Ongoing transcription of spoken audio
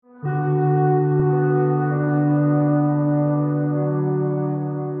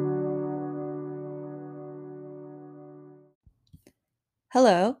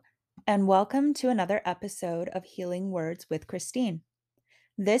Hello, and welcome to another episode of Healing Words with Christine.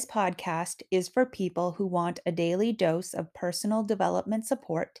 This podcast is for people who want a daily dose of personal development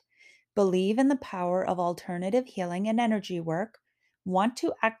support, believe in the power of alternative healing and energy work, want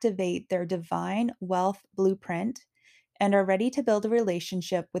to activate their divine wealth blueprint, and are ready to build a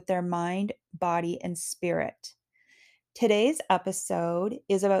relationship with their mind, body, and spirit. Today's episode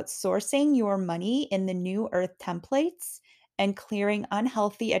is about sourcing your money in the New Earth templates and clearing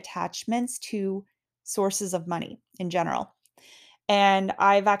unhealthy attachments to sources of money in general. And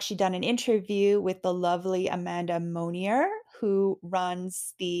I've actually done an interview with the lovely Amanda Monier, who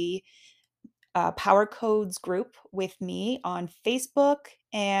runs the Power Codes group with me on Facebook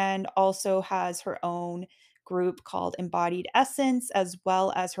and also has her own group called Embodied Essence, as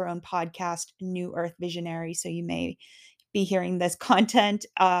well as her own podcast, New Earth Visionary. So you may be hearing this content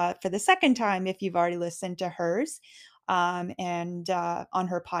for the second time if you've already listened to hers and on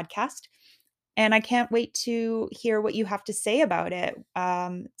her podcast. And I can't wait to hear what you have to say about it.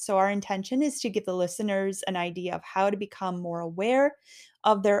 So, our intention is to give the listeners an idea of how to become more aware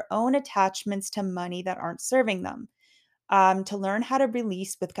of their own attachments to money that aren't serving them, to learn how to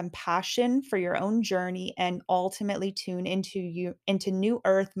release with compassion for your own journey and ultimately tune into new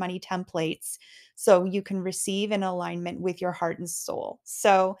earth money templates so you can receive in alignment with your heart and soul.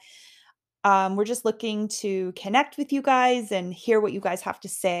 So, we're just looking to connect with you guys and hear what you guys have to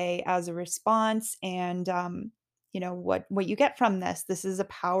say as a response and what you get from this. This is a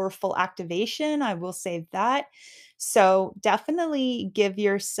powerful activation, I will say that. So definitely give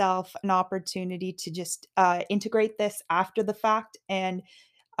yourself an opportunity to just integrate this after the fact and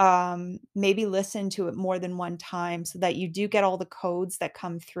maybe listen to it more than one time so that you do get all the codes that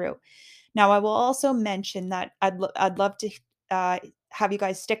come through. Now, I will also mention that I'd love to uh, have you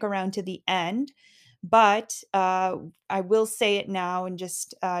guys stick around to the end, but I will say it now and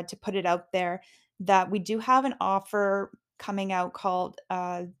just to put it out there that we do have an offer coming out called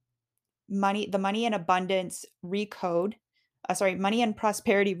the Money and Abundance Recode. Sorry, Money and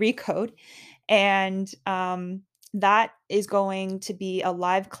Prosperity Recode, and that is going to be a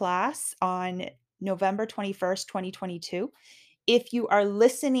live class on November 21st, 2022. If you are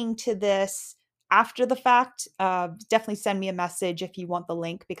listening to this after the fact, definitely send me a message if you want the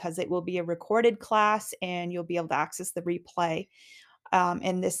link because it will be a recorded class and you'll be able to access the replay.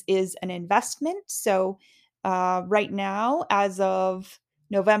 And this is an investment. So, right now, as of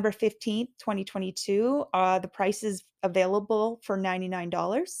November 15th, 2022, the price is available for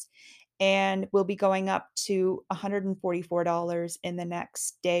 $99 and will be going up to $144 in the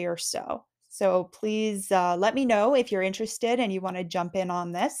next day or so. So please let me know if you're interested and you want to jump in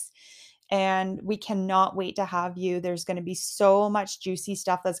on this. And we cannot wait to have you. There's going to be so much juicy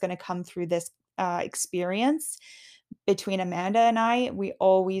stuff that's going to come through this experience. Between Amanda and I, we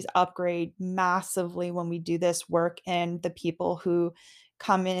always upgrade massively when we do this work, and the people who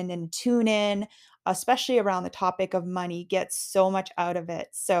come in and tune in, especially around the topic of money, get so much out of it.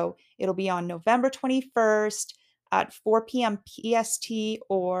 So it'll be on November 21st at 4 p.m. PST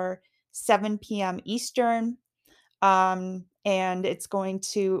or 7 p.m. Eastern. And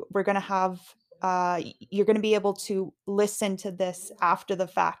we're going to have, you're going to be able to listen to this after the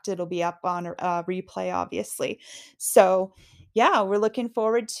fact. It'll be up on replay, obviously. So, yeah, we're looking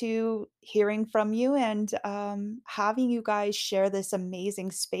forward to hearing from you and having you guys share this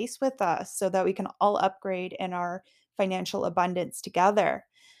amazing space with us so that we can all upgrade in our financial abundance together.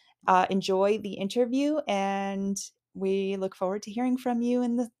 Enjoy the interview, and we look forward to hearing from you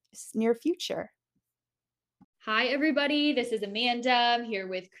in the near future. Hi, everybody. This is Amanda. I'm here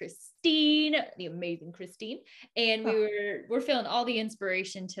with Christine, the amazing Christine. And Oh, we're feeling all the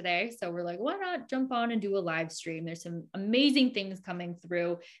inspiration today. So we're like, why not jump on and do a live stream? There's some amazing things coming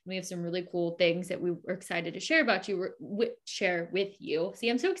through. And we have some really cool things that we were excited to share share with you. See,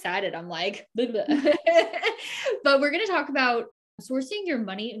 I'm so excited. I'm like, but we're going to talk about sourcing your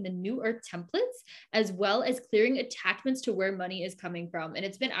money in the New Earth templates, as well as clearing attachments to where money is coming from. And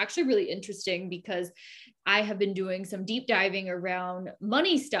it's been actually really interesting because I have been doing some deep diving around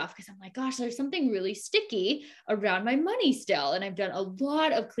money stuff because I'm like, gosh, there's something really sticky around my money still. And I've done a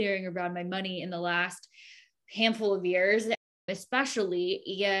lot of clearing around my money in the last handful of years,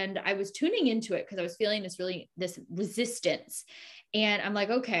 especially. And I was tuning into it because I was feeling this resistance. And I'm like,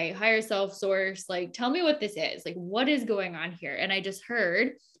 okay, higher self source, like, tell me what this is. Like, what is going on here? And I just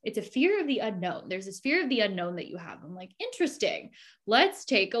heard it's a fear of the unknown. There's this fear of the unknown that you have. I'm like, interesting. Let's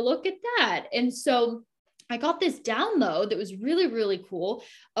take a look at that. And so I got this download that was really, really cool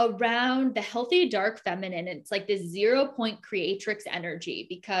around the healthy dark feminine. It's like this 0 point creatrix energy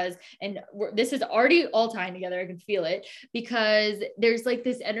because, and this is already all tying together. I can feel it because there's like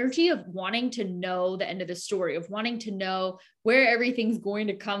this energy of wanting to know the end of the story, of wanting to know where everything's going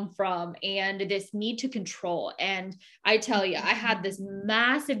to come from, and this need to control. And I tell you, I had this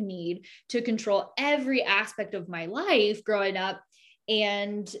massive need to control every aspect of my life growing up.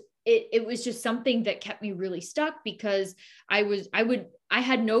 And it was just something that kept me really stuck because I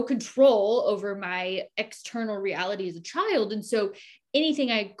had no control over my external reality as a child. And so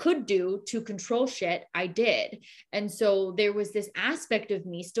anything I could do to control shit, I did. And so there was this aspect of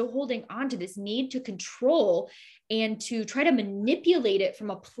me still holding on to this need to control and to try to manipulate it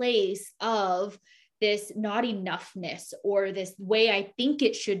from a place of this not enoughness, or this way I think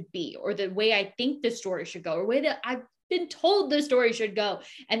it should be, or the way I think the story should go, or way that I've been told the story should go.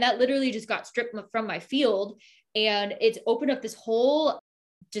 And that literally just got stripped from my field. And it's opened up this whole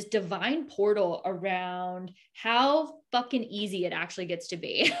just divine portal around how fucking easy it actually gets to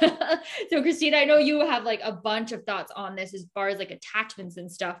be. So Christine, I know you have like a bunch of thoughts on this as far as like attachments and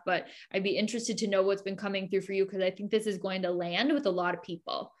stuff, but I'd be interested to know what's been coming through for you, because I think this is going to land with a lot of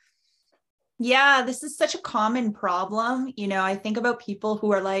people. Yeah, this is such a common problem. I think about people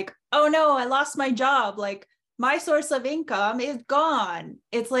who are like, oh no, I lost my job. Like, my source of income is gone.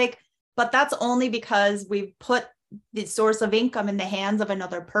 It's like, but that's only because we've put the source of income in the hands of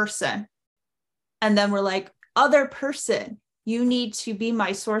another person. And then we're like, other person, you need to be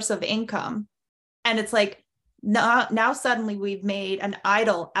my source of income. And it's like, now suddenly we've made an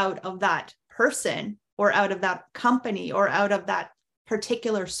idol out of that person, or out of that company, or out of that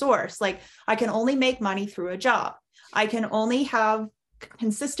particular source. Like, I can only make money through a job. I can only have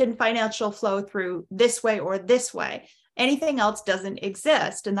consistent financial flow through this way or this way. Anything else doesn't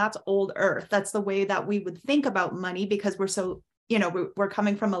exist. And that's old earth. That's the way that we would think about money, because we're so, we're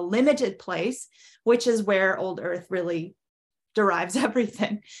coming from a limited place, which is where old earth really derives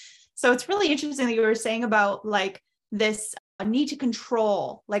everything. So it's really interesting that you were saying about like this need to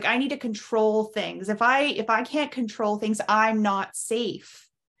control. Like, I need to control things. If I can't control things, I'm not safe.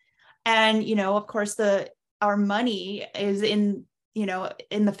 And, of course, our money is in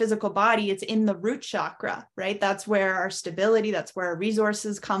the physical body. It's in the root chakra, right? That's where our stability, that's where our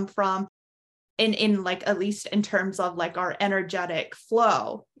resources come from. In like, at least in terms of like our energetic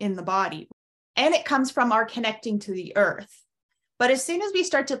flow in the body. And it comes from our connecting to the earth. But as soon as we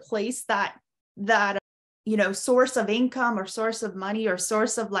start to place that source of income, or source of money, or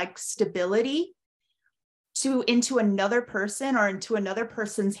source of like stability into another person, or into another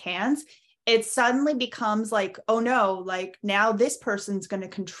person's hands, it suddenly becomes like, oh no, like now this person's going to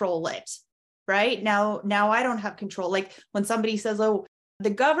control it, right? Now I don't have control. Like when somebody says, oh, the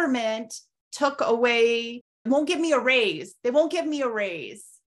government took away, won't give me a raise. They won't give me a raise.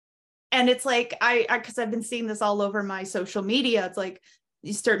 And it's like, because I've been seeing this all over my social media. It's like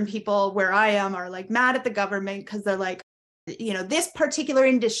certain people where I am are like mad at the government because they're like, this particular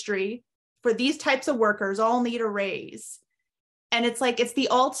industry for these types of workers all need a raise. And it's like, it's the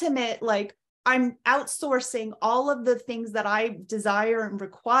ultimate, like, I'm outsourcing all of the things that I desire and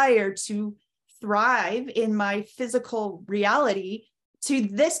require to thrive in my physical reality to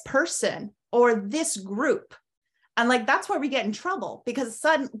this person or this group. And like, that's where we get in trouble, because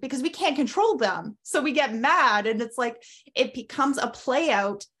we can't control them. So we get mad, and it's like, it becomes a play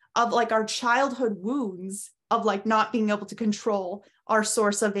out of like our childhood wounds of like not being able to control our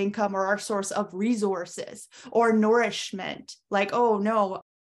source of income, or our source of resources or nourishment. Like, oh no,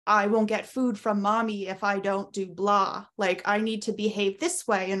 I won't get food from mommy if I don't do blah. Like, I need to behave this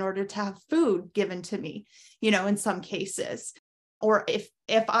way in order to have food given to me, in some cases. Or if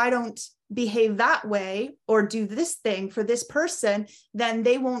I don't behave that way or do this thing for this person, then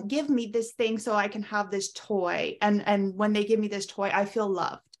they won't give me this thing so I can have this toy. And when they give me this toy, I feel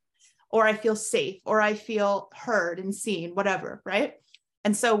loved, or I feel safe, or I feel heard and seen, whatever, right?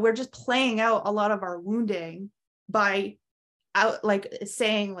 And so we're just playing out a lot of our wounding by like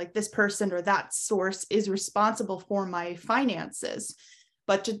saying like this person or that source is responsible for my finances.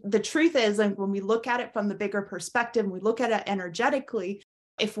 But the truth is, like, when we look at it from the bigger perspective, we look at it energetically,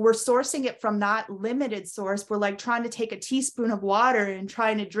 if we're sourcing it from that limited source, we're like trying to take a teaspoon of water and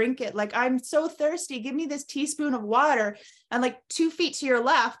trying to drink it. Like, I'm so thirsty, give me this teaspoon of water. And like 2 feet to your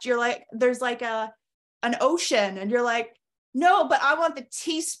left, you're like, there's like an ocean, and you're like, no, but I want the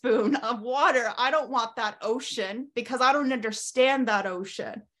teaspoon of water. I don't want that ocean, because I don't understand that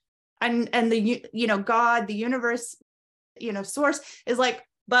ocean. And the, God, the universe, source is like,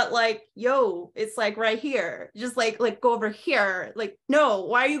 but like, yo, it's like right here, just like go over here. Like, no,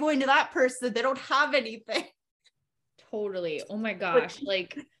 why are you going to that person? They don't have anything. Totally. Oh my gosh.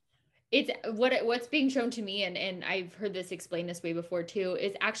 Like, it's what's being shown to me, and I've heard this explained this way before too,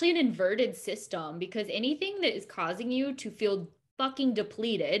 is actually an inverted system, because anything that is causing you to feel fucking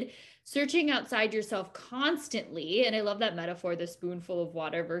depleted, searching outside yourself constantly, and I love that metaphor, the spoonful of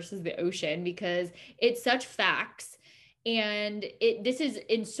water versus the ocean, because it's such facts. And this is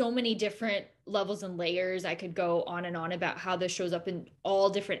in so many different levels and layers. I could go on and on about how this shows up in all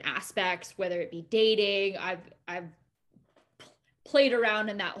different aspects, whether it be dating. I've played around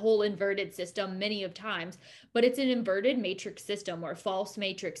in that whole inverted system many of times, but it's an inverted matrix system or false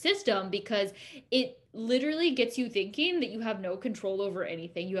matrix system, because it literally gets you thinking that you have no control over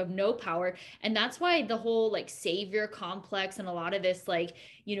anything, you have no power. And that's why the whole like savior complex and a lot of this, like,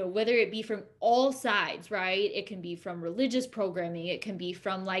 you know, whether it be from all sides, right? It can be from religious programming, it can be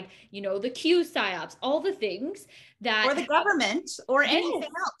from like, you know, the Q psyops, all the things that, or the government, or anything yes,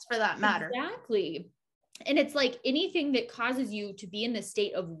 else for that matter. exactly. And it's like anything that causes you to be in the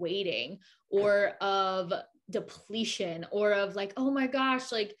state of waiting or of depletion or of like, oh my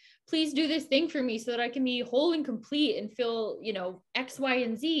gosh, like, please do this thing for me so that I can be whole and complete and feel, you know, X, Y,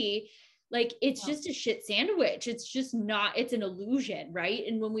 and Z. Like, it's just a shit sandwich. It's just not, it's an illusion, right?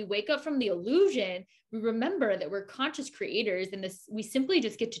 And when we wake up from the illusion, we remember that we're conscious creators and this, we simply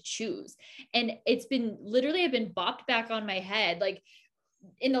just get to choose. And it's been literally, I've been bopped back on my head, like,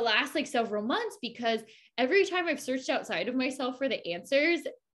 in the last like several months, because every time I've searched outside of myself for the answers,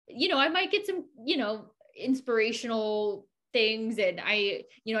 you know, I might get some, you know, inspirational things. And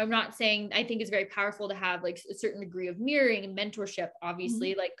you know, I'm not saying, I think it's very powerful to have like a certain degree of mirroring and mentorship,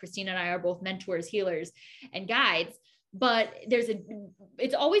 obviously, like Christina and I are both mentors, healers, and guides. But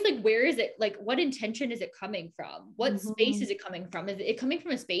it's always like, where is it? Like, what intention is it coming from? What space is it coming from? Is it coming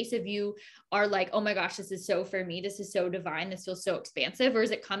from a space of you are like, oh my gosh, this is so for me, this is so divine, this feels so expansive? Or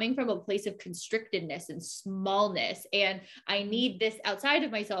is it coming from a place of constrictedness and smallness? And I need this outside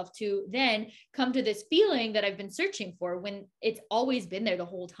of myself to then come to this feeling that I've been searching for, when it's always been there the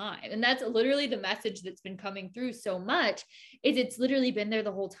whole time. And that's literally the message that's been coming through so much, is it's literally been there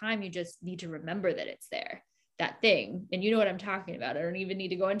the whole time. You just need to remember that it's there, that thing. And you know what I'm talking about. I don't even need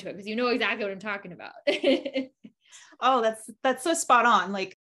to go into it because you know exactly what I'm talking about. Oh, that's so spot on.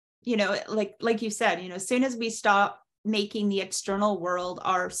 Like, you know, like you said, you know, as soon as we stop making the external world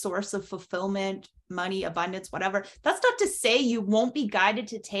our source of fulfillment, money, abundance, whatever, that's not to say you won't be guided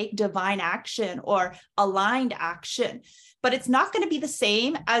to take divine action or aligned action, but it's not going to be the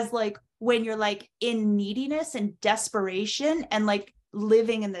same as like when you're like in neediness and desperation and like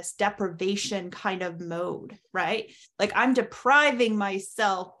living in this deprivation kind of mode, right? Like, I'm depriving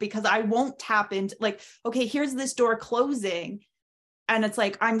myself because I won't tap into, like, okay, here's this door closing, and it's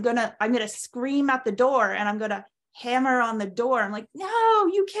like, I'm gonna scream at the door and I'm gonna hammer on the door. I'm like, no,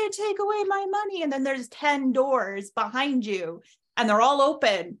 you can't take away my money. And then there's 10 doors behind you and they're all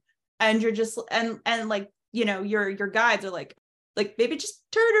open, and you're just, and like, you know, your guides are like maybe just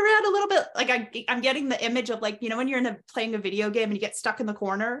turn around a little bit. Like, I'm getting the image of like, you know, when you're playing a video game and you get stuck in the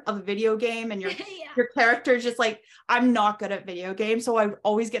corner of a video game and your your character is just like, I'm not good at video games, so I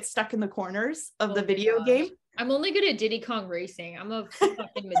always get stuck in the corners of the video game. I'm only good at Diddy Kong Racing. I'm a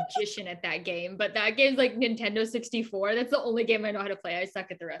fucking magician at that game, but that game's like Nintendo 64. That's the only game I know how to play. I suck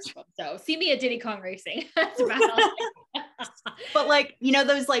at the rest of them. So see me at Diddy Kong Racing. That's about But like, you know,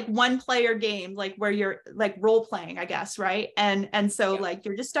 those like one player games, like where you're like role playing, I guess, right? And so like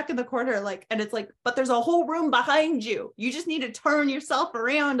you're just stuck in the corner, like, and it's like, but there's a whole room behind you. You just need to turn yourself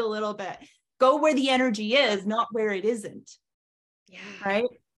around a little bit. Go where the energy is, not where it isn't. Yeah. Right.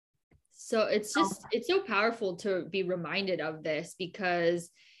 So it's just, it's so powerful to be reminded of this, because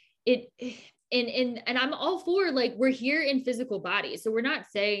and I'm all for, like, we're here in physical bodies. So we're not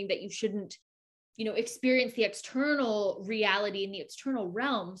saying that you shouldn't, you know, experience the external reality in the external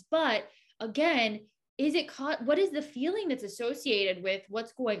realms. But again, what is the feeling that's associated with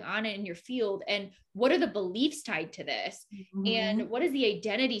what's going on in your field, and what are the beliefs tied to this, and what is the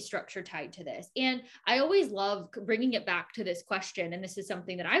identity structure tied to this? And I always love bringing it back to this question, and this is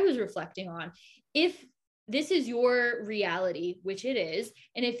something that I was reflecting on. If this is your reality, which it is,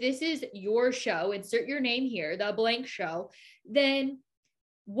 and if this is your show, insert your name here, the blank show, then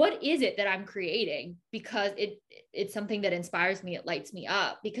what is it that I'm creating? Because it's something that inspires me. It lights me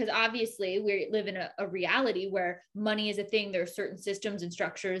up, because obviously we live in a reality where money is a thing. There are certain systems and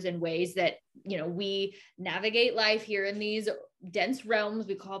structures and ways that, you know, we navigate life here in these dense realms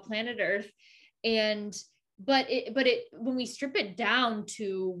we call planet Earth. But when we strip it down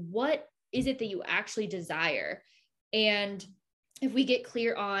to what is it that you actually desire, and if we get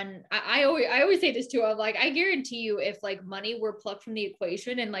clear on, I always say this too, I'm like, I guarantee you, if like money were plucked from the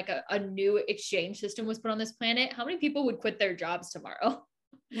equation and like a new exchange system was put on this planet, how many people would quit their jobs tomorrow?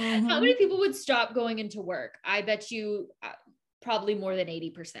 Mm-hmm. How many people would stop going into work? I bet you probably more than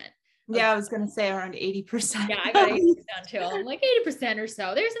 80%. Yeah, I was going to say around 80%. Yeah, I got 80% too. I'm like 80% or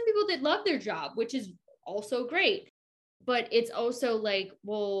so. There's some people that love their job, which is also great. But it's also like,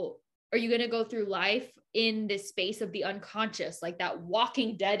 well, are you going to go through life in this space of the unconscious, like that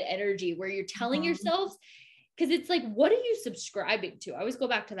Walking Dead energy where you're telling yourselves, because it's like, what are you subscribing to? I always go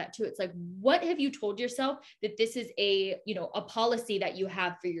back to that too. It's like, what have you told yourself that this is a policy that you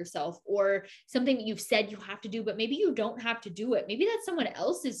have for yourself, or something that you've said you have to do, but maybe you don't have to do it. Maybe that's someone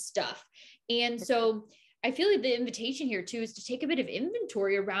else's stuff. And so I feel like the invitation here too is to take a bit of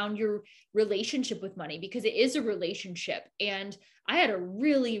inventory around your relationship with money, because it is a relationship. And I had a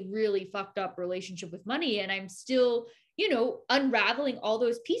really, really fucked up relationship with money, and I'm still, unraveling all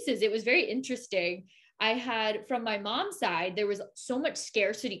those pieces. It was very interesting. I had, from my mom's side, there was so much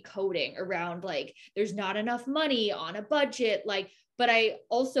scarcity coding around, like, there's not enough money on a budget, but I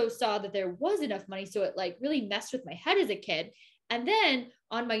also saw that there was enough money. So it like really messed with my head as a kid. And then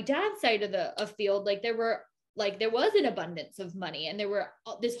on my dad's side of the field, there was an abundance of money, and there were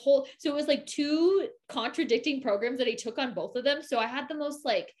so it was like two contradicting programs that I took on both of them. So I had the most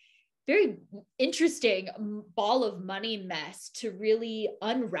very interesting ball of money mess to really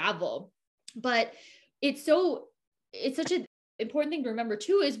unravel. But it's such an important thing to remember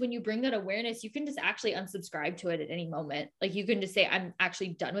too, is when you bring that awareness, you can just actually unsubscribe to it at any moment. Like, you can just say, I'm actually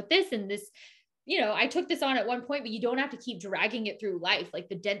done with this. And this, I took this on at one point, but you don't have to keep dragging it through life. Like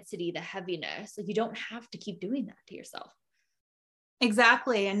the density, the heaviness, like you don't have to keep doing that to yourself.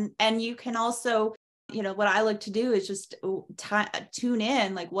 Exactly. And you can also, what I like to do is just tune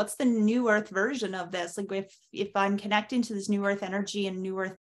in, like, what's the new earth version of this? Like, if I'm connecting to this new earth energy and new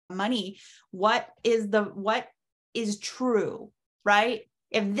earth money, what is true, right?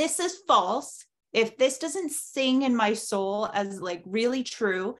 If this is false, if this doesn't sing in my soul as like really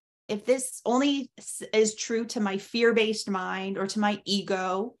true, if this only is true to my fear-based mind or to my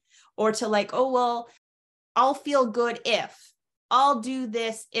ego, or to like, oh, well, I'll feel good if I'll do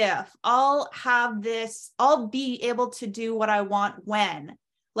this, if I'll have this, I'll be able to do what I want when,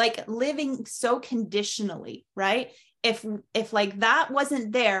 like living so conditionally, right? If like that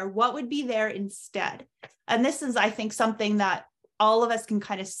wasn't there, what would be there instead? And this is, I think, something that all of us can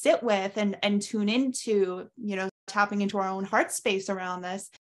kind of sit with and tune into, tapping into our own heart space around this.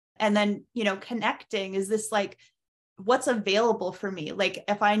 And then, connecting, is this like, what's available for me? Like,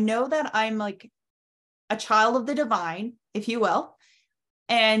 if I know that I'm like a child of the divine, if you will,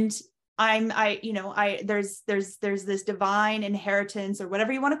 and there's this divine inheritance, or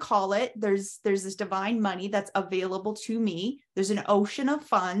whatever you want to call it. There's this divine money that's available to me. There's an ocean of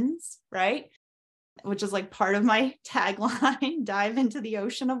funds, right? Which is like part of my tagline, dive into the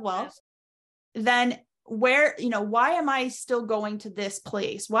ocean of wealth. Then where, why am I still going to this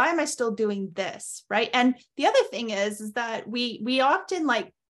place? Why am I still doing this? Right. And the other thing is that we often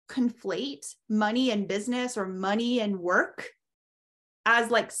like conflate money and business, or money and work, as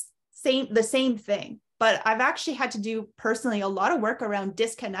like the same thing. But I've actually had to do personally a lot of work around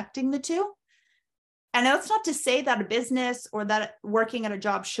disconnecting the two. And that's not to say that a business or that working at a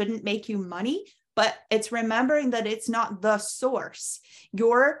job shouldn't make you money, but it's remembering that it's not the source.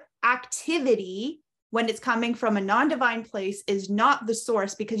 Your activity, when it's coming from a non-divine place, is not the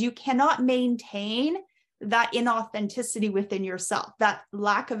source, because you cannot maintain that inauthenticity within yourself, that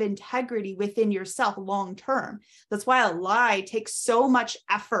lack of integrity within yourself long term. That's why a lie takes so much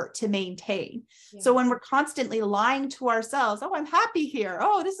effort to maintain. Yeah. So when we're constantly lying to ourselves, oh, I'm happy here.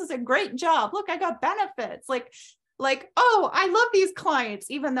 Oh, this is a great job. Look, I got benefits. Like, oh, I love these clients,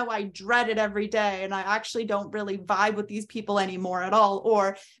 even though I dread it every day. And I actually don't really vibe with these people anymore at all.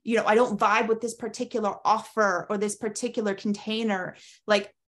 Or, I don't vibe with this particular offer or this particular container.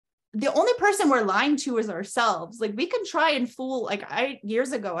 Like, the only person we're lying to is ourselves. Like, we can try and fool,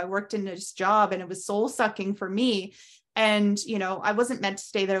 years ago, I worked in this job and it was soul sucking for me. And, I wasn't meant to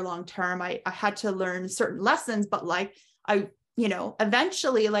stay there long term. I had to learn certain lessons, but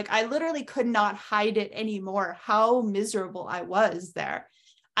eventually, I literally could not hide it anymore, how miserable I was there.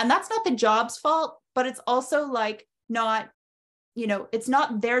 And that's not the job's fault, but it's also not, it's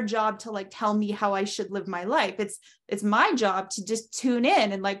not their job to tell me how I should live my life. It's my job to just tune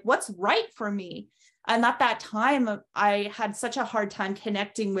in and what's right for me. And at that time, I had such a hard time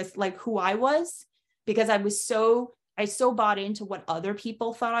connecting with who I was, because I so bought into what other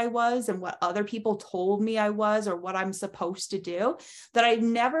people thought I was and what other people told me I was, or what I'm supposed to do, that I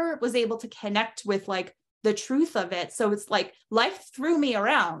never was able to connect with the truth of it. So it's like life threw me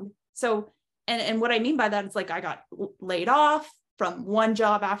around. So, and what I mean by that is like, I got laid off from one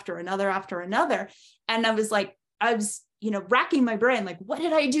job after another. And I was, racking my brain, like, what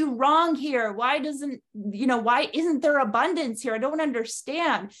did I do wrong here? Why isn't there abundance here? I don't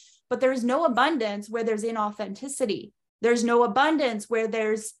understand. But there's no abundance where there's inauthenticity. There's no abundance where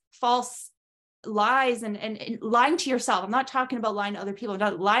there's false lies and lying to yourself. I'm not talking about lying to other people. I'm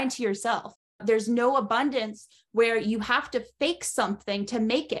not lying to yourself. There's no abundance where you have to fake something to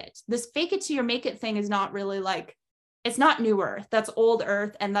make it. This fake it till you make it thing is not really like, it's not new earth. That's old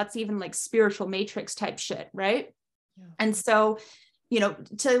earth. And that's even like spiritual matrix type shit. Right. Yeah. And so,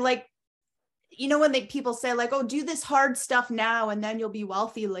 when people say like, oh, do this hard stuff now and then you'll be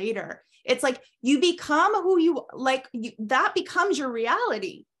wealthy later. It's like you become who you like, that becomes your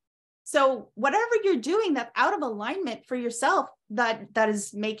reality. So whatever you're doing that's out of alignment for yourself, that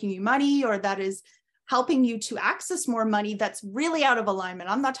is making you money or that is helping you to access more money, that's really out of alignment.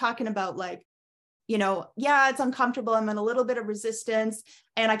 I'm not talking about like, it's uncomfortable. I'm in a little bit of resistance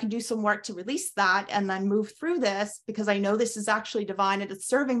and I can do some work to release that and then move through this because I know this is actually divine and it's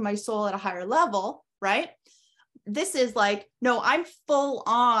serving my soul at a higher level, right? This is like, no, I'm full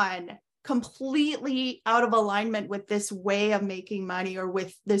on completely out of alignment with this way of making money or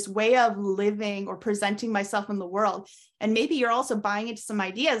with this way of living or presenting myself in the world. And maybe you're also buying into some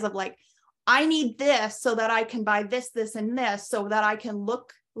ideas of like, I need this so that I can buy this, this, and this so that I can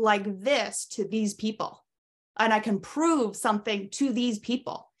look like this to these people and I can prove something to these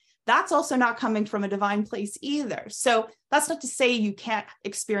people. That's also not coming from a divine place either. So that's not to say you can't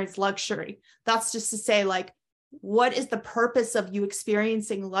experience luxury. That's just to say like, what is the purpose of you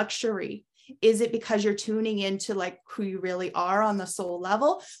experiencing luxury? Is it because you're tuning into like who you really are on the soul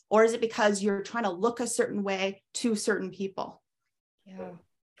level? Or is it because you're trying to look a certain way to certain people? Yeah.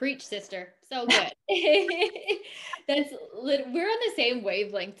 Preach, sister. So good. We're on the same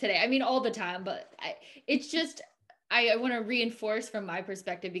wavelength today. I mean, all the time, but I want to reinforce from my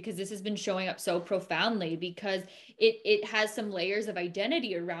perspective because this has been showing up so profoundly because it has some layers of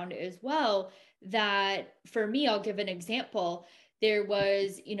identity around it as well. That for me, I'll give an example. There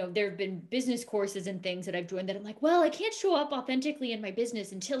have been business courses and things that I've joined that I'm like, well, I can't show up authentically in my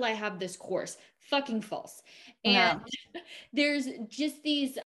business until I have this course. Fucking false. And there's just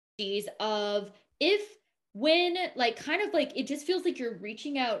these of it just feels like you're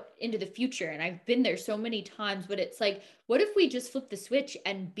reaching out into the future. And I've been there so many times, but it's like, what if we just flip the switch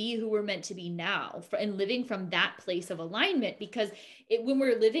and be who we're meant to be now and living from that place of alignment? Because when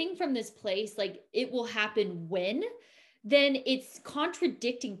we're living from this place, like it will happen then it's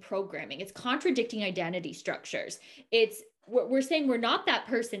contradicting programming. It's contradicting identity structures. We're saying we're not that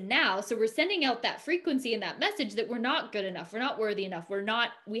person now. So we're sending out that frequency and that message that we're not good enough. We're not worthy enough.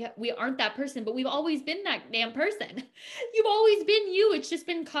 We aren't that person, but we've always been that damn person. You've always been you. It's just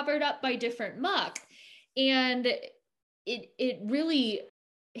been covered up by different muck. And it really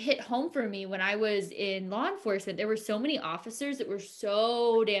hit home for me when I was in law enforcement. There were so many officers that were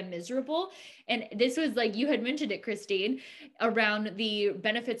so damn miserable. And this was like, you had mentioned it, Christine, around the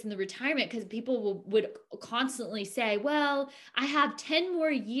benefits and the retirement, because people would constantly say, well, I have 10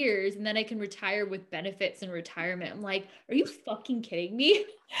 more years and then I can retire with benefits and retirement. I'm like, are you fucking kidding me?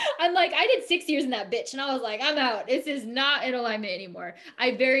 I'm like, I did 6 years in that bitch. And I was like, I'm out. This is not in alignment anymore.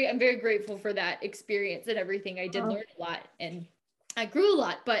 I'm very grateful for that experience and everything. I did learn a lot and I grew a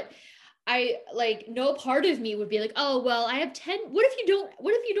lot, but no part of me would be like, oh, well, I have 10. What if you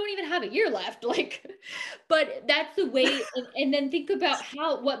don't even have a year left? But that's the way. And then think about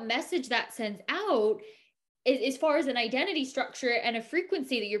what message that sends out as far as an identity structure and a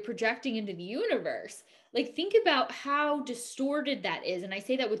frequency that you're projecting into the universe. Like, think about how distorted that is. And I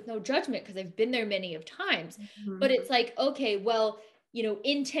say that with no judgment because I've been there many of times, but it's like, okay, well,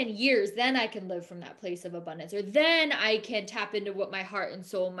 in 10 years, then I can live from that place of abundance, or then I can tap into what my heart and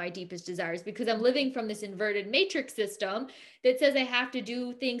soul, my deepest desires, because I'm living from this inverted matrix system that says I have to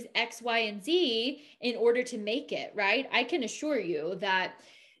do things X, Y, and Z in order to make it, right? I can assure you that,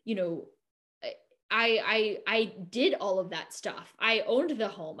 I did all of that stuff. I owned the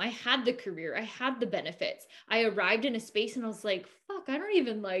home. I had the career. I had the benefits. I arrived in a space and I was like, fuck, I don't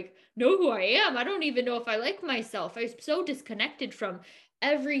even know who I am. I don't even know if I like myself. I was so disconnected from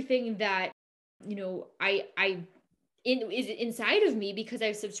everything that, is inside of me because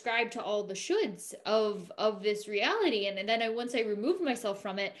I've subscribed to all the shoulds of this reality. And then once I removed myself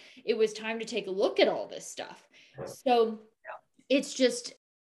from it, it was time to take a look at all this stuff. So it's just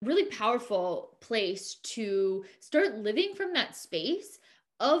really powerful place to start living from that space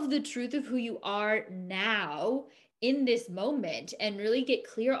of the truth of who you are now in this moment and really get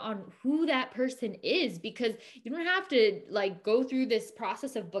clear on who that person is, because you don't have to like go through this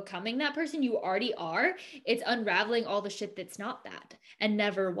process of becoming that person. You already are. It's unraveling all the shit that's not that and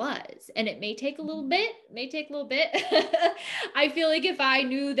never was. And it may take a little bit, I feel like if I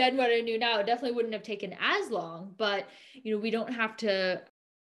knew then what I knew now, it definitely wouldn't have taken as long. But, you know, we don't have to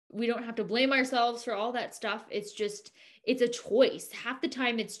blame ourselves for all that stuff. It's just, it's a choice. Half the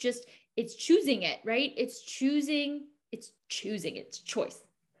time it's choosing it, right? It's choosing, it's choice.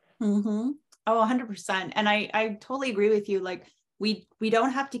 Mm-hmm. Oh, 100%. And I totally agree with you. Like we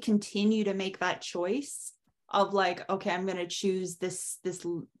don't have to continue to make that choice of like, okay, I'm going to choose this,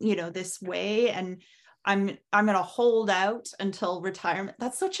 you know, this way. And I'm going to hold out until retirement.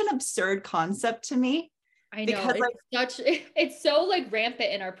 That's such an absurd concept to me. I know, it's like, it's so like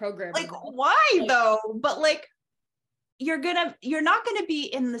rampant in our program. Like, why though? But like, you're not going to be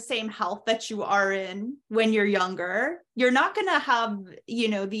in the same health that you are in when you're younger. You're not going to have, you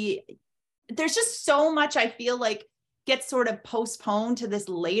know, there's just so much I feel like gets sort of postponed to this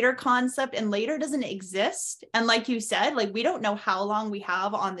later concept, and later doesn't exist. And like you said, like, we don't know how long we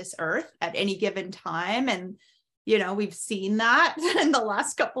have on this earth at any given time. And, you know, we've seen that in the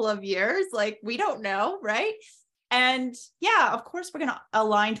last couple of years, like we don't know, right? And yeah, of course, we're going to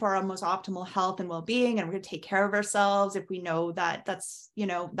align to our most optimal health and well-being, and we're going to take care of ourselves if we know that that's, you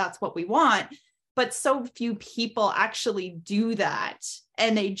know, that's what we want. But so few people actually do that.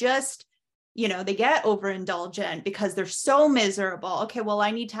 And they just, you know, they get overindulgent because they're so miserable. Okay, well,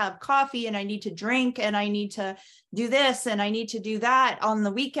 I need to have coffee and I need to drink and I need to do this and I need to do that on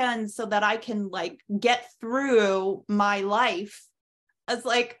the weekends so that I can like get through my life. It's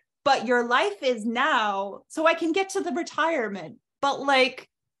like, but your life is now, so I can get to the retirement. But like,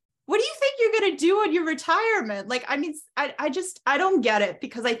 what do you think you're going to do in your retirement? Like, I mean, I don't get it,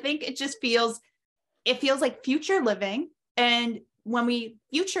 because I think it just feels like future living. And when we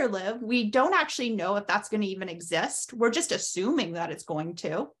future live, we don't actually know if that's going to even exist. We're just assuming that it's going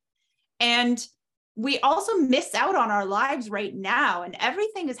to. And we also miss out on our lives right now, and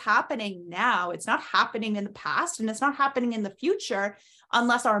everything is happening now. It's not happening in the past, and it's not happening in the future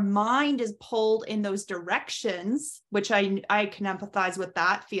unless our mind is pulled in those directions, which I can empathize with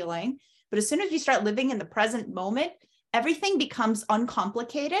that feeling. But as soon as you start living in the present moment, everything becomes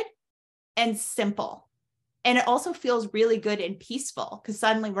uncomplicated and simple. And it also feels really good and peaceful, because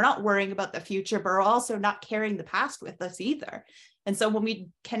suddenly we're not worrying about the future, but we're also not carrying the past with us either. And so when we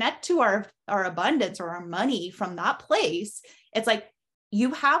connect to our abundance or our money from that place, it's like,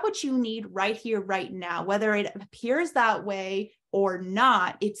 you have what you need right here, right now, whether it appears that way or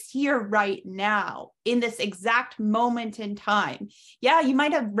not. It's here right now in this exact moment in time. Yeah, you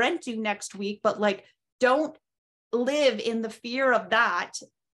might have rent due next week, but like, don't live in the fear of that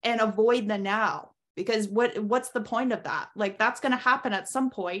and avoid the now, because what's the point of that? Like, that's going to happen at some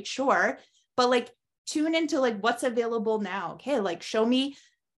point, sure, but like, tune into like what's available now. Okay, like, show me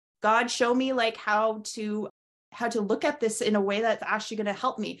like how to look at this in a way that's actually going to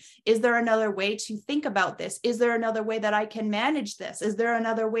help me. Is there another way to think about this? Is there another way that I can manage this? Is there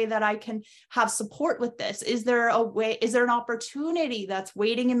another way that I can have support with this? Is there an opportunity that's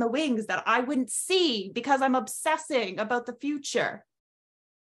waiting in the wings that I wouldn't see because I'm obsessing about the future?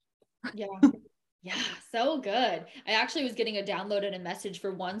 Yeah. Yeah, so good. I actually was getting a download and a message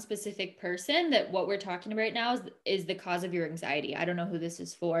for one specific person that what we're talking about right now is the cause of your anxiety. I don't know who this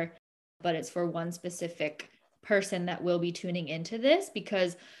is for, but it's for one specific person that will be tuning into this,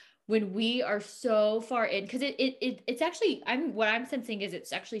 because when we are so far in, because it's actually, what I'm sensing is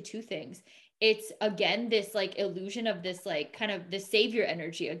it's actually two things. It's again this like illusion of this like kind of the savior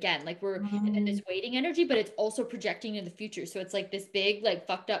energy again, like we're in this waiting energy, but it's also projecting in the future. So it's like this big like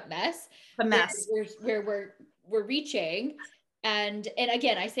fucked up mess. The mess where we're reaching. And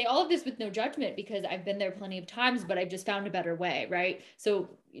again, I say all of this with no judgment, because I've been there plenty of times, but I've just found a better way, right?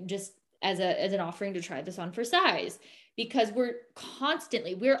 So just as an offering to try this on for size, because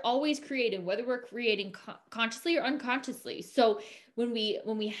we're always creating, whether we're creating consciously or unconsciously. So when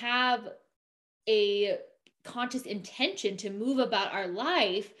we have a conscious intention to move about our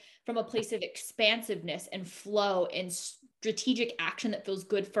life from a place of expansiveness and flow and strategic action that feels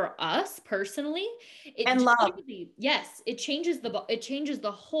good for us personally, and love. Yes, it changes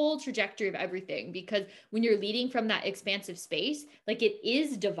the whole trajectory of everything, because when you're leading from that expansive space, like, it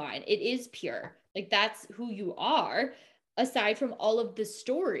is divine, it is pure, like that's who you are, aside from all of the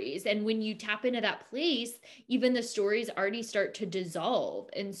stories. And when you tap into that place, even the stories already start to dissolve.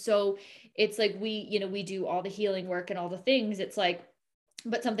 And so it's like we do all the healing work and all the things. It's like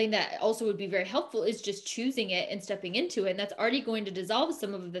But something that also would be very helpful is just choosing it and stepping into it. And that's already going to dissolve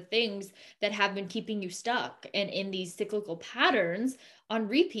some of the things that have been keeping you stuck and in these cyclical patterns on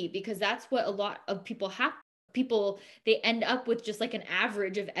repeat, because that's what a lot of people have. People, they end up with just like an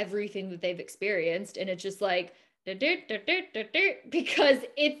average of everything that they've experienced. And it's just like, because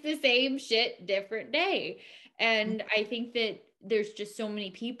it's the same shit, different day. And I think that there's just so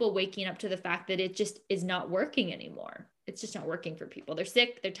many people waking up to the fact that it just is not working anymore. It's just not working for people. They're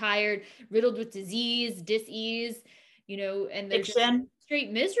sick, they're tired, riddled with disease, dis-ease, and they're just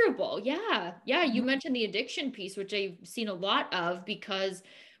straight miserable. Yeah. Yeah. You mentioned the addiction piece, which I've seen a lot of, because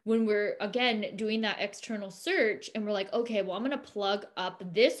when we're again doing that external search and we're like, okay, well, I'm going to plug up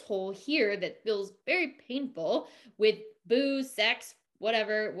this hole here that feels very painful with booze, sex,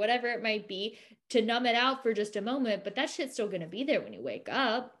 whatever it might be, to numb it out for just a moment, but that shit's still going to be there when you wake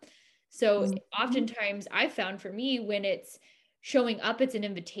up. So oftentimes I've found for me, when it's showing up, it's an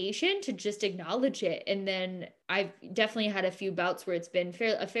invitation to just acknowledge it. And then I've definitely had a few bouts where it's been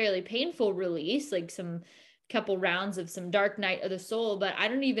a fairly painful release, like some couple rounds of some dark night of the soul. But I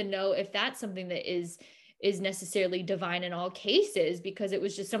don't even know if that's something that is necessarily divine in all cases, because it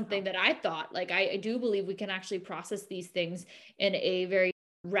was just something that I thought, like, I do believe we can actually process these things in a very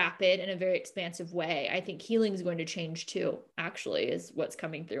rapid and a very expansive way. I think healing is going to change too, actually, is what's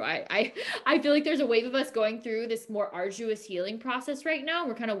coming through. I feel like there's a wave of us going through this more arduous healing process right now.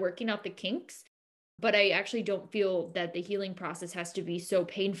 We're kind of working out the kinks, but I actually don't feel that the healing process has to be so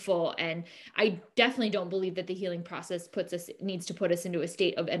painful. And I definitely don't believe that the healing process needs to put us into a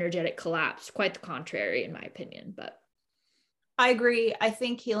state of energetic collapse. Quite the contrary, in my opinion. But I agree. I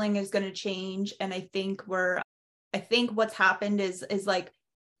think healing is going to change. And I think what's happened is like,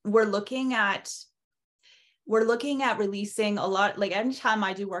 we're looking at releasing a lot. Like, anytime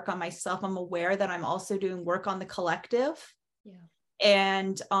I do work on myself, I'm aware that I'm also doing work on the collective,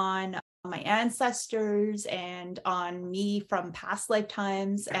 and on my ancestors, and on me from past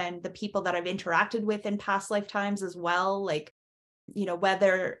lifetimes, and the people that I've interacted with in past lifetimes as well. Like,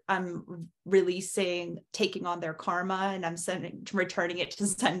 whether I'm taking on their karma and I'm returning it to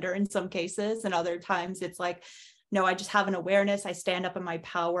sender in some cases, and other times it's like, no, I just have an awareness, I stand up in my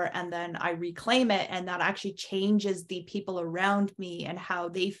power, and then I reclaim it. And that actually changes the people around me and how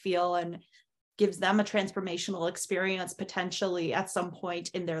they feel, and gives them a transformational experience potentially at some point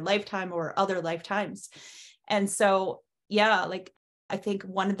in their lifetime or other lifetimes. And so, yeah, like, I think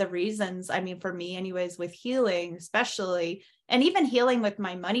one of the reasons, I mean, for me anyways, with healing, especially, and even healing with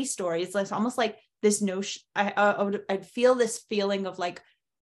my money stories, it's almost like this notion, I'd feel this feeling of like,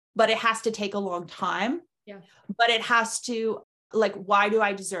 but it has to take a long time. Yeah. But it has to, like, why do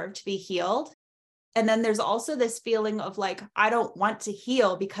I deserve to be healed? And then there's also this feeling of like, I don't want to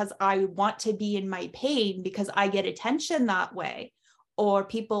heal because I want to be in my pain because I get attention that way, or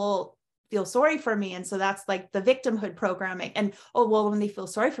people feel sorry for me. And so that's like the victimhood programming. And, oh, well, when they feel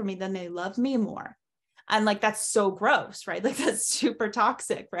sorry for me, then they love me more. And like, that's so gross, right? Like, that's super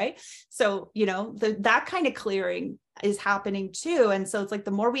toxic, right? So, that kind of clearing is happening too. And so it's like,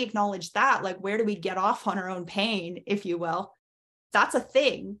 the more we acknowledge that, like, where do we get off on our own pain, if you will? That's a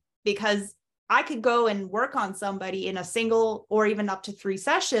thing, because I could go and work on somebody in a single or even up to 3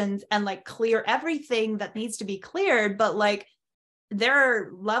 sessions and like clear everything that needs to be cleared. But like,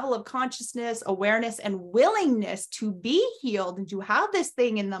 their level of consciousness, awareness, and willingness to be healed and to have this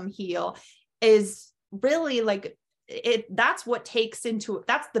thing in them heal is really like that's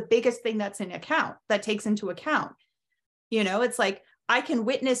the biggest thing that takes into account. It's like, I can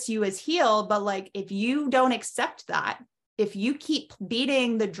witness you as healed, but like, if you don't accept that, if you keep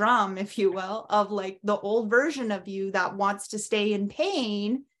beating the drum, if you will, of like the old version of you that wants to stay in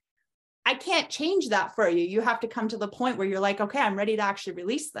pain, I can't change that for you. You have to come to the point where you're like, okay, I'm ready to actually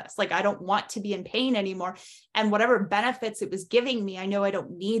release this. Like, I don't want to be in pain anymore. And whatever benefits it was giving me, I know I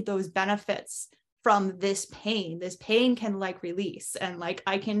don't need those benefits from this pain. This pain can like release, and like,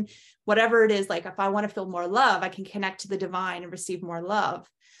 I can, whatever it is, like if I want to feel more love, I can connect to the divine and receive more love.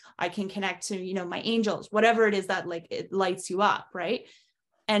 I can connect to, my angels, whatever it is that like it lights you up, right?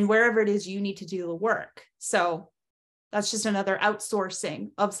 And wherever it is you need to do the work. So that's just another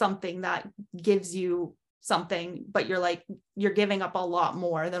outsourcing of something that gives you something, but you're giving up a lot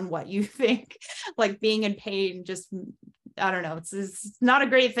more than what you think. Like, being in pain, just, I don't know, it's not a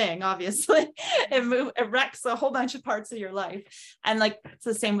great thing, obviously. It wrecks a whole bunch of parts of your life. And like, it's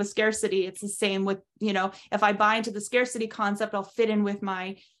the same with scarcity. It's the same with, if I buy into the scarcity concept, I'll fit in with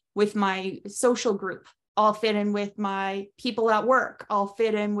my social group. I'll fit in with my people at work. I'll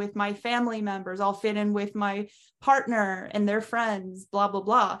fit in with my family members. I'll fit in with my partner and their friends, blah, blah,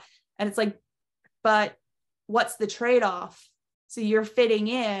 blah. And it's like, but what's the trade-off? So you're fitting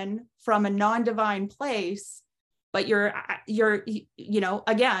in from a non-divine place, but you're,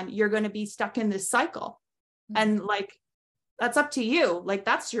 again, you're going to be stuck in this cycle. Mm-hmm. And like, that's up to you. Like,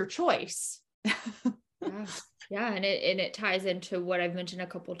 that's your choice. Yeah. And it ties into what I've mentioned a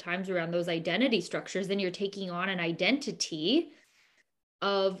couple of times around those identity structures. Then you're taking on an identity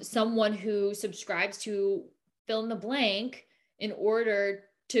of someone who subscribes to fill in the blank in order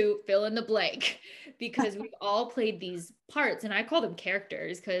to fill in the blank, because we've all played these parts, and I call them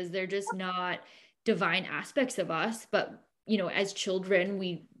characters because they're just not divine aspects of us. But, as children,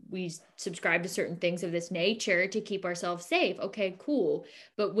 we subscribe to certain things of this nature to keep ourselves safe. Okay, cool.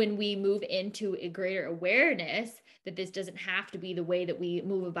 But when we move into a greater awareness that this doesn't have to be the way that we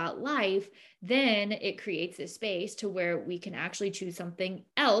move about life, then it creates a space to where we can actually choose something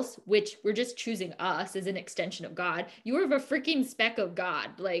else, which we're just choosing us as an extension of God. You are a freaking speck of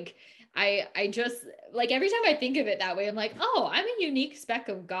God. Like, I just, like, every time I think of it that way, I'm like, oh, I'm a unique speck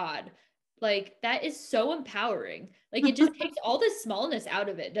of God. Like, that is so empowering. Like, it just takes all the smallness out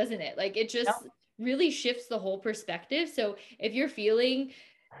of it, doesn't it? Like, it just really shifts the whole perspective. So if you're feeling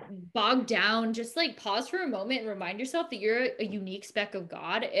bogged down, just like pause for a moment and remind yourself that you're a unique speck of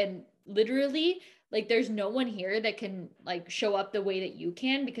God. And literally, like, there's no one here that can like show up the way that you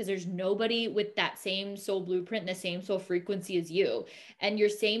can, because there's nobody with that same soul blueprint and the same soul frequency as you, and your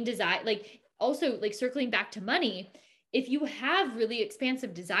same desire. Like, also, like, circling back to money, if you have really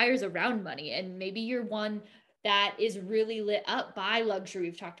expansive desires around money, and maybe you're one that is really lit up by luxury.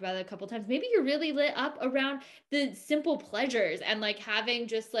 We've talked about it a couple of times. Maybe you're really lit up around the simple pleasures and like having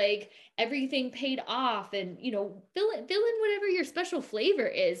just like everything paid off, and, fill in whatever your special flavor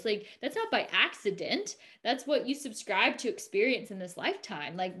is. Like, that's not by accident. That's what you subscribe to experience in this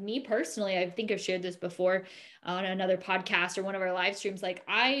lifetime. Like, me personally, I think I've shared this before on another podcast or one of our live streams. Like,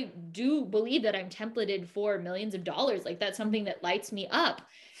 I do believe that I'm templated for millions of dollars. Like, that's something that lights me up.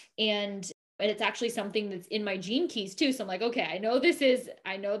 And it's actually something that's in my gene keys too. So I'm like, okay, I know this is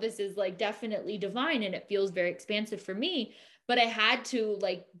like definitely divine, and it feels very expansive for me, but I had to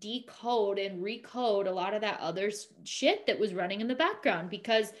like decode and recode a lot of that other shit that was running in the background.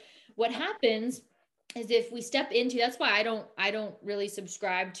 Because what happens is, if we step into, that's why I don't really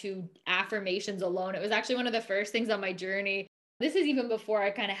subscribe to affirmations alone. It was actually one of the first things on my journey. This is even before I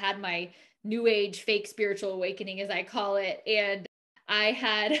kind of had my new age fake spiritual awakening, as I call it. And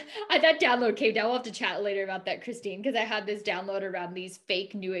that download came down. We'll have to chat later about that, Christine, because I had this download around these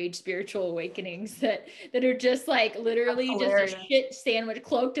fake new age spiritual awakenings that are just like literally just a shit sandwich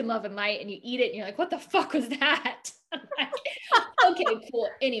cloaked in love and light, and you eat it and you're like, what the fuck was that? Okay, cool.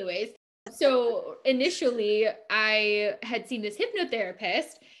 Anyways, so initially I had seen this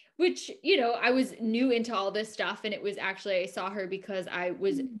hypnotherapist, which, I was new into all this stuff. And it was actually, I saw her because I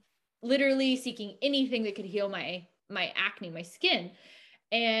was literally seeking anything that could heal my acne, my skin.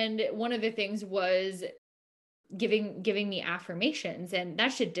 And one of the things was giving me affirmations, and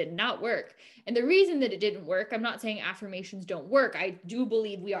that shit did not work. And the reason that it didn't work, I'm not saying affirmations don't work. I do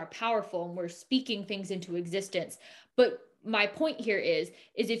believe we are powerful and we're speaking things into existence. But my point here is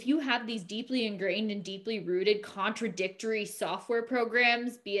if you have these deeply ingrained and deeply rooted contradictory software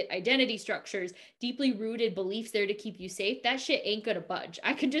programs, be it identity structures, deeply rooted beliefs there to keep you safe, that shit ain't gonna budge.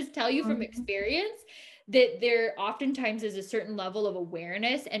 I can just tell you from experience that there oftentimes is a certain level of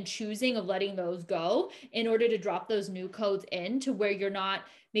awareness and choosing of letting those go in order to drop those new codes in, to where you're not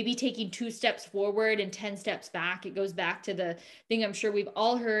maybe taking 2 steps forward and 10 steps back. It goes back to the thing I'm sure we've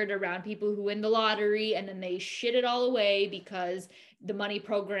all heard around people who win the lottery and then they shit it all away because the money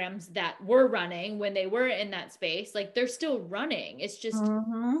programs that were running when they were in that space, like, they're still running. It's just,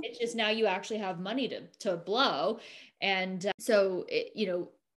 it's just now you actually have money to blow. And so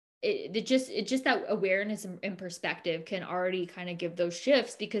it just that awareness and perspective can already kind of give those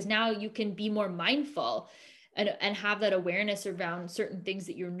shifts, because now you can be more mindful and have that awareness around certain things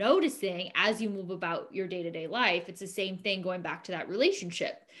that you're noticing as you move about your day-to-day life. It's the same thing going back to that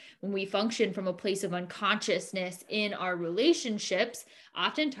relationship. When we function from a place of unconsciousness in our relationships,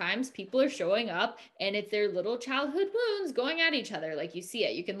 oftentimes people are showing up and it's their little childhood wounds going at each other. Like, you see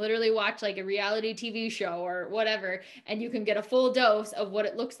it. You can literally watch like a reality TV show or whatever, and you can get a full dose of what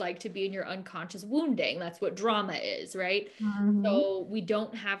it looks like to be in your unconscious wounding. That's what drama is, right? So we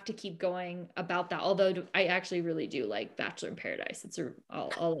don't have to keep going about that. Although I actually really do like Bachelor in Paradise.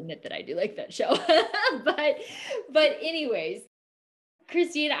 I'll admit that I do like that show. but anyways,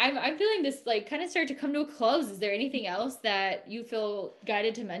 Christine, I'm feeling this like kind of start to come to a close. Is there anything else that you feel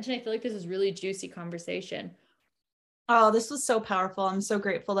guided to mention? I feel like this is really juicy conversation. Oh, this was so powerful. I'm so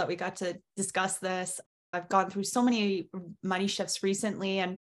grateful that we got to discuss this. I've gone through so many money shifts recently,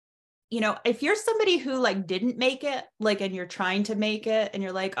 and if you're somebody who like didn't make it, like, and you're trying to make it and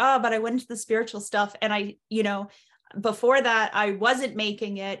you're like, oh, but I went into the spiritual stuff and before that, I wasn't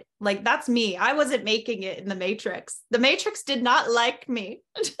making it. Like, that's me. I wasn't making it in the Matrix. The Matrix did not like me,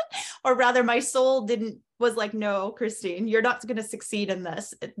 or rather my soul was like, no, Christine, you're not going to succeed in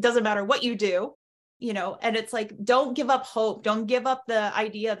this. It doesn't matter what you do, and it's like, don't give up hope. Don't give up the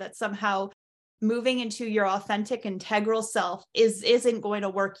idea that somehow moving into your authentic, integral self isn't going to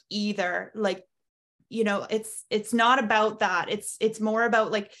work either. Like, it's not about that. It's more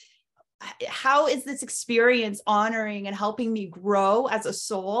about like, how is this experience honoring and helping me grow as a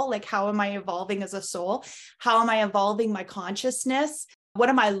soul? Like, how am I evolving as a soul? How am I evolving my consciousness? What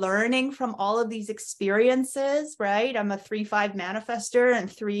am I learning from all of these experiences, right? I'm a 3/5 manifester, and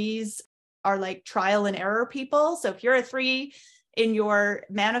 3s are like trial and error people. So if you're a 3 in your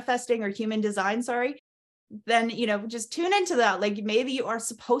manifesting or human design, then, just tune into that. Like, maybe you are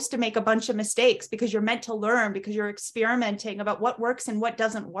supposed to make a bunch of mistakes because you're meant to learn, because you're experimenting about what works and what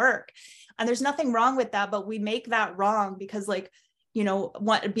doesn't work. And there's nothing wrong with that, but we make that wrong because, like,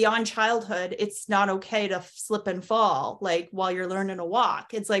 beyond childhood, it's not okay to slip and fall, like, while you're learning to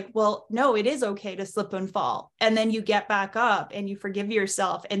walk. It's like, well, no, it is okay to slip and fall. And then you get back up and you forgive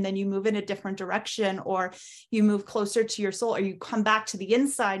yourself, and then you move in a different direction, or you move closer to your soul, or you come back to the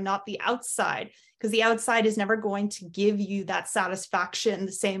inside, not the outside. Because the outside is never going to give you that satisfaction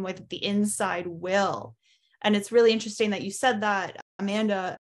the same way that the inside will. And it's really interesting that you said that,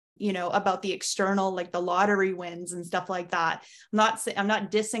 Amanda, about the external, like the lottery wins and stuff like that. I'm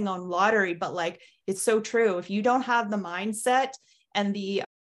not dissing on lottery, but like, it's so true. If you don't have the mindset and the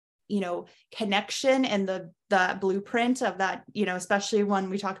connection and the blueprint of that, especially when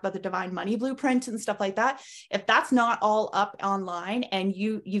we talk about the divine money blueprint and stuff like that, if that's not all up online, and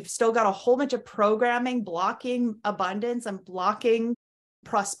you've still got a whole bunch of programming blocking abundance and blocking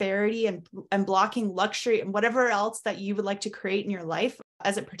prosperity and blocking luxury and whatever else that you would like to create in your life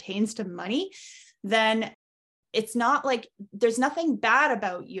as it pertains to money, then it's not like there's nothing bad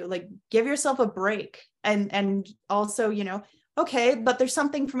about you. Like, give yourself a break. And also, okay, but there's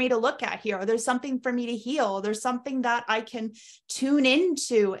something for me to look at here. Or there's something for me to heal. There's something that I can tune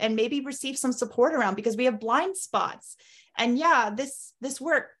into and maybe receive some support around, because we have blind spots. And yeah, this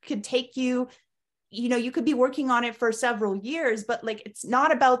work could take you, you could be working on it for several years, but like, it's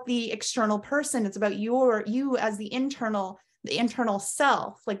not about the external person. It's about you as the internal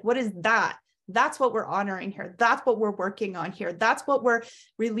self. Like, what is that? That's what we're honoring here. That's what we're working on here. That's what we're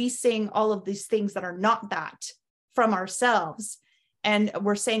releasing, all of these things that are not that from ourselves. And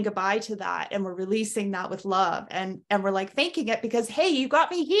we're saying goodbye to that, and we're releasing that with love. And we're like thanking it because, hey, you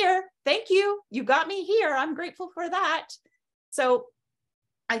got me here. Thank you. You got me here. I'm grateful for that. So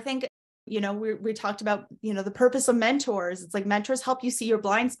I think, we talked about, the purpose of mentors. It's like, mentors help you see your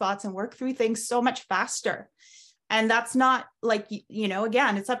blind spots and work through things so much faster. And that's not like,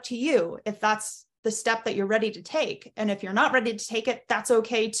 again, it's up to you if that's the step that you're ready to take. And if you're not ready to take it, that's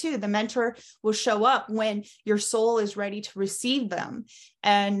okay too. The mentor will show up when your soul is ready to receive them.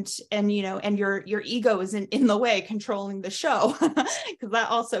 And your ego isn't in the way controlling the show, because that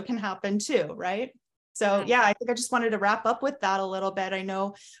also can happen too. Right. So yeah, I think I just wanted to wrap up with that a little bit. I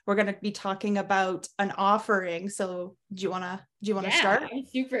know we're going to be talking about an offering. So do you want to start? I'm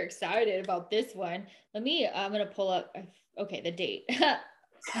super excited about this one. I'm going to pull up, okay, the date.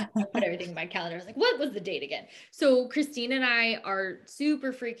 I put everything in my calendar. I was like, what was the date again? So Christine and I are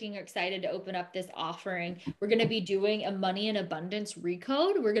super freaking excited to open up this offering. We're going to be doing a money and abundance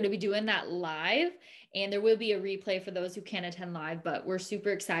recode. We're going to be doing that live, and there will be a replay for those who can't attend live, but we're super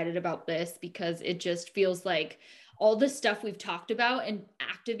excited about this because it just feels like all the stuff we've talked about and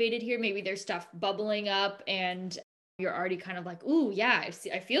activated here, maybe there's stuff bubbling up and you're already kind of like, ooh, yeah,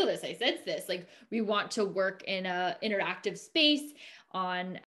 I feel this. I sense this. Like, we want to work in a interactive space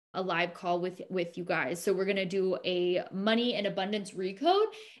on a live call with you guys. So we're going to do a money and abundance recode,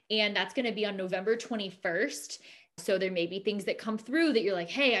 and that's going to be on November 21st. So there may be things that come through that you're like,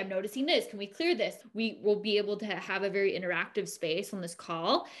 hey, I'm noticing this. Can we clear this? We will be able to have a very interactive space on this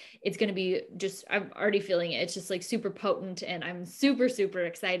call. It's going to be just, I'm already feeling it. It's just like super potent, and I'm super, super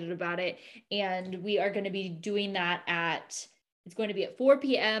excited about it. And we are going to be doing that it's going to be at 4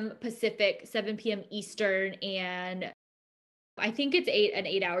 p.m. Pacific, 7 p.m. Eastern. And I think it's an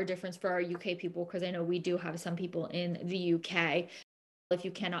 8-hour difference for our UK people, because I know we do have some people in the UK. If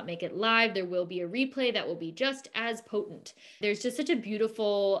you cannot make it live, there will be a replay that will be just as potent. There's just such a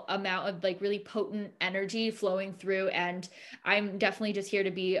beautiful amount of like really potent energy flowing through. And I'm definitely just here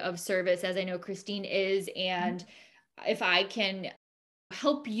to be of service, as I know Christine is. And if I can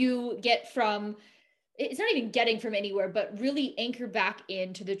help you get from it's not even getting from anywhere, but really anchor back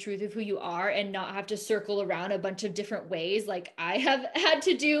into the truth of who you are and not have to circle around a bunch of different ways like I have had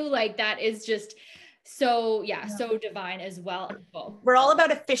to do. Like that is just so, so divine as well. We're all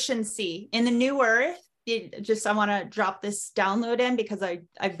about efficiency in the new earth. I want to drop this download in because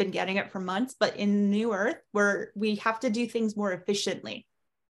I've been getting it for months, but in new earth where we have to do things more efficiently.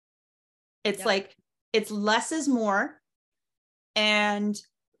 It's like, it's less is more, and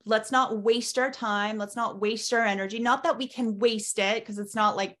let's not waste our time. Let's not waste our energy. Not that we can waste it, because it's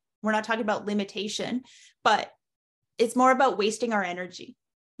not like, we're not talking about limitation, but it's more about wasting our energy.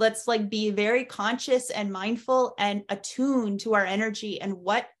 Let's like be very conscious and mindful and attuned to our energy and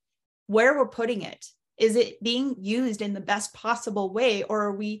where we're putting it. Is it being used in the best possible way, or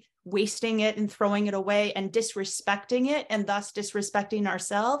are we wasting it and throwing it away and disrespecting it, and thus disrespecting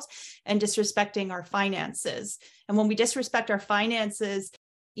ourselves and disrespecting our finances? And when we disrespect our finances,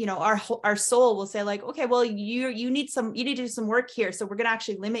 you know, our soul will say like, okay, well, you need to do some work here. So we're going to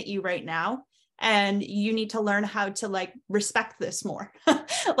actually limit you right now. And you need to learn how to like respect this more.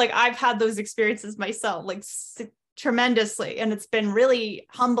 Like I've had those experiences myself, like tremendously. And it's been really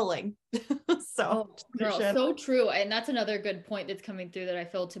humbling. So, girl, so true. And that's another good point that's coming through that I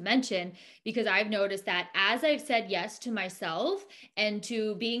failed to mention, because I've noticed that as I've said yes to myself and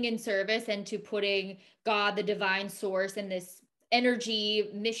to being in service and to putting God, the divine source, and this energy,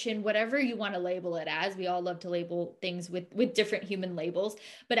 mission, whatever you want to label it as. We all love to label things with different human labels.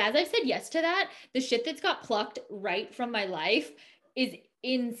 But as I've said yes to that, the shit that's got plucked right from my life is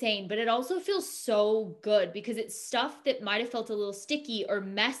insane. But it also feels so good because it's stuff that might have felt a little sticky or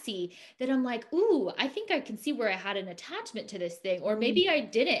messy that I'm like, ooh, I think I can see where I had an attachment to this thing, or maybe I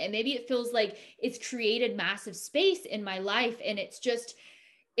didn't. And maybe it feels like it's created massive space in my life. And it's just,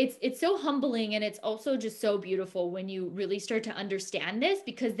 it's so humbling, and it's also just so beautiful when you really start to understand this,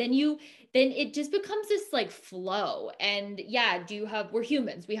 because then it just becomes this like flow. And we're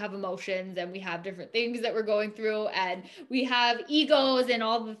humans, we have emotions and we have different things that we're going through, and we have egos and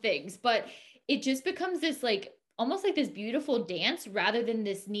all the things, but it just becomes this like almost like this beautiful dance rather than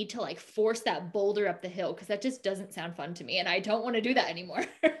this need to like force that boulder up the hill, because that just doesn't sound fun to me and I don't want to do that anymore.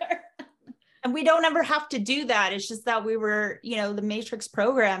 And we don't ever have to do that. It's just that we were, you know, the Matrix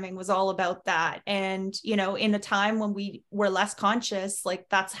programming was all about that. And, you know, in a time when we were less conscious, like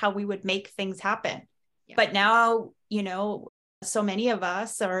that's how we would make things happen. Yeah. But now, you know, so many of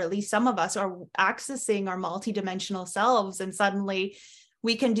us, or at least some of us, are accessing our multidimensional selves, and suddenly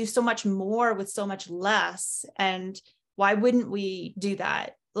we can do so much more with so much less. And why wouldn't we do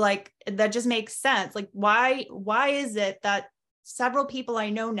that? Like, that just makes sense. Like, why is it that several people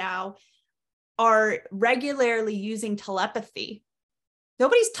I know now are regularly using telepathy?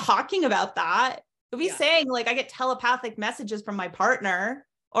 Nobody's talking about that. Nobody's saying like, I get telepathic messages from my partner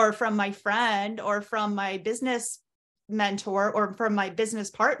or from my friend or from my business mentor or from my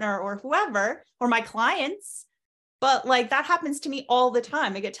business partner or whoever, or my clients. But like, that happens to me all the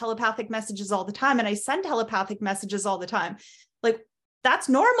time. I get telepathic messages all the time, and I send telepathic messages all the time. Like, that's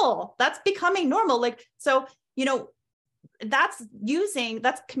normal. That's becoming normal. Like, so, you know, that's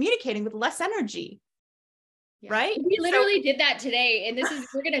communicating with less energy. Yeah. Right? We literally did that today. And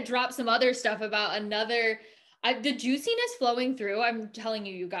we're going to drop some other stuff about the juiciness flowing through. I'm telling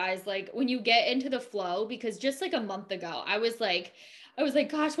you guys, like when you get into the flow, because just like a month ago, I was like,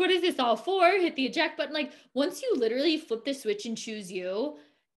 gosh, what is this all for? Hit the eject button. Like once you literally flip the switch and choose you,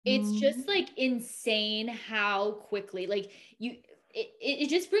 it's just like insane how quickly, like it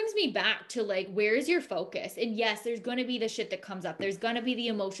just brings me back to like, where's your focus? And yes, there's going to be the shit that comes up. There's going to be the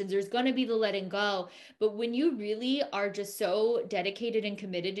emotions. There's going to be the letting go. But when you really are just so dedicated and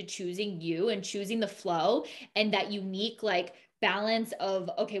committed to choosing you and choosing the flow and that unique like balance of,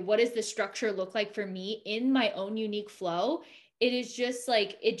 okay, what does the structure look like for me in my own unique flow? It is just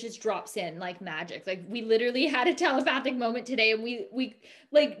like, it just drops in like magic. Like we literally had a telepathic moment today, and we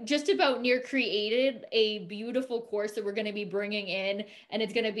like just about near created a beautiful course that we're going to be bringing in. And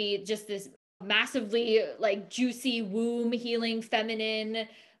it's going to be just this massively like juicy womb healing, feminine,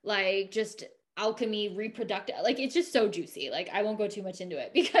 like just alchemy, reproductive. Like it's just so juicy. Like I won't go too much into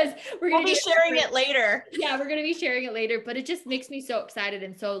it because we'll be sharing it later. Yeah, we're going to be sharing it later, but it just makes me so excited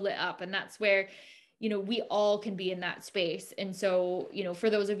and so lit up. And that's where, you know, we all can be in that space. And so, you know,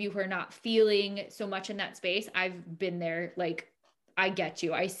 for those of you who are not feeling so much in that space, I've been there. Like, I get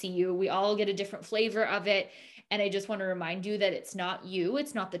you. I see you. We all get a different flavor of it. And I just want to remind you that it's not you.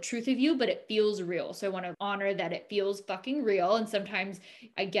 It's not the truth of you, but it feels real. So I want to honor that it feels fucking real. And sometimes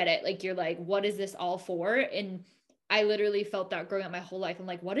I get it. Like, you're like, what is this all for? And I literally felt that growing up my whole life. I'm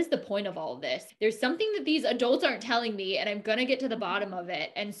like, what is the point of all of this? There's something that these adults aren't telling me, and I'm going to get to the bottom of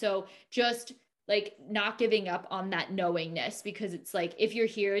it. And so just like not giving up on that knowingness, because it's like, if you're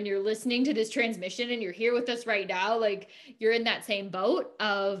here and you're listening to this transmission and you're here with us right now, like you're in that same boat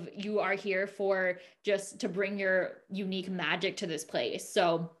of, you are here for just to bring your unique magic to this place.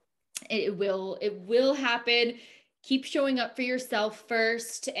 So it will happen. Keep showing up for yourself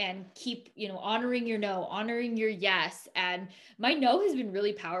first, and keep, honoring your no, honoring your yes. And my no has been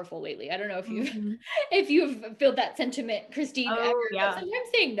really powerful lately. I don't know if you've if you've felt that sentiment, Christine, ever, yeah. but sometimes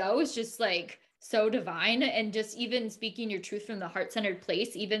saying no is just like so divine, and just even speaking your truth from the heart-centered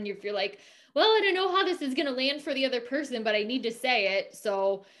place, even if you're like, well, I don't know how this is going to land for the other person, but I need to say it.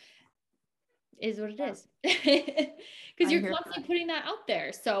 So is what it is. Because you're constantly putting that out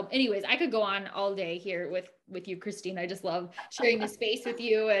there. So anyways, I could go on all day here with you, Christine. I just love sharing this space with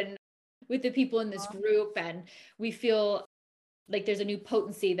you and with the people in this group. And we feel like there's a new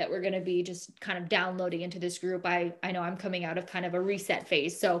potency that we're going to be just kind of downloading into this group. I know I'm coming out of kind of a reset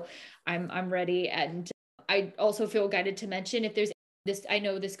phase, so I'm ready. And I also feel guided to mention, if there's this, I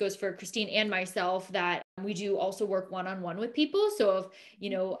know this goes for Christine and myself, that we do also work one-on-one with people. So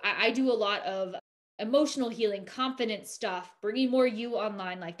if, I do a lot of emotional healing, confidence stuff, bringing more you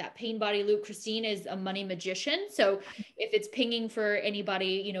online, like that pain body loop. Christine is a money magician. So if it's pinging for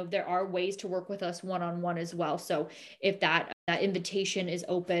anybody, there are ways to work with us one-on-one as well. So if that invitation is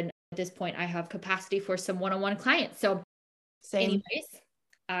open at this point, I have capacity for some one-on-one clients. So anyways,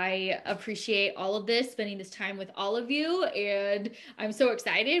 I appreciate all of this, spending this time with all of you. And I'm so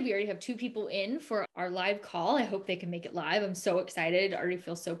excited. We already have 2 people in for our live call. I hope they can make it live. I'm so excited. I already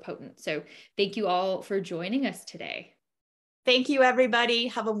feel so potent. So thank you all for joining us today. Thank you, everybody.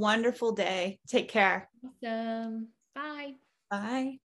 Have a wonderful day. Take care. Awesome. Bye. Bye.